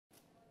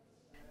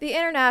The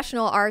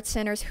International Arts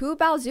Center's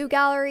Hubao Zoo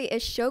Gallery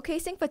is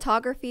showcasing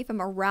photography from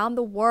around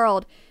the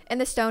world in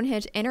the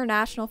Stonehenge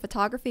International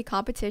Photography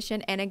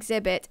Competition and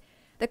Exhibit.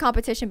 The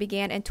competition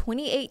began in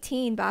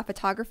 2018 by a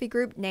photography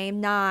group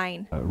named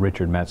Nine.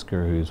 Richard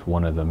Metzger, who's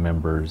one of the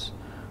members,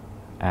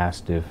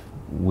 asked if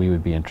we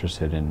would be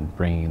interested in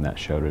bringing that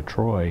show to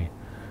Troy,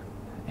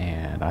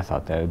 and I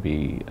thought that would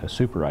be a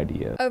super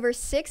idea. Over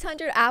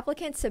 600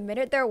 applicants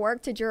submitted their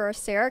work to juror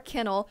Sarah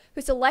Kennel,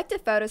 who selected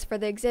photos for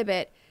the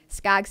exhibit.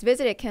 Skaggs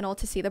visited Kennel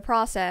to see the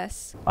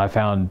process. I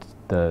found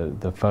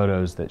the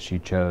photos that she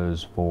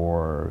chose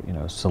for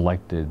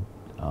selected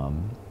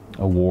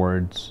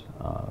awards.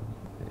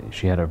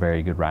 She had a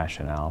very good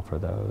rationale for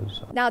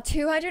those. Now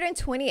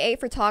 228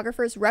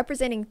 photographers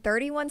representing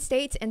 31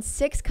 states and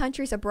 6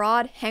 countries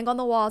abroad hang on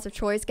the walls of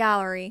Troy's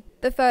gallery.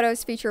 The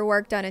photos feature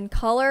work done in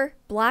color,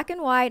 black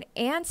and white,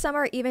 and some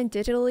are even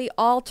digitally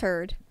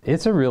altered.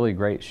 It's a really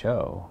great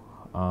show.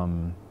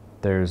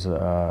 There's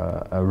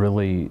a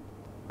really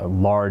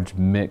large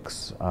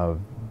mix of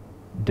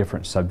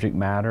different subject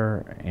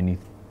matter,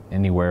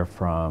 anywhere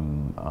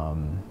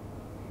from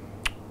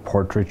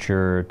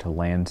portraiture to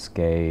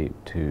landscape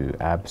to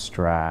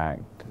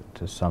abstract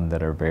to some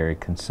that are very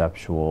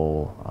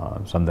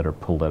conceptual, some that are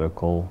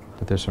political.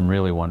 But there's some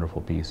really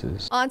wonderful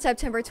pieces. On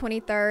September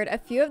 23rd, a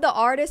few of the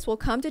artists will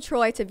come to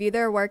Troy to view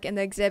their work in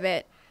the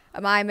exhibit.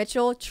 Amya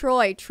Mitchell,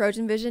 Troy,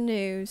 TrojanVision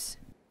News.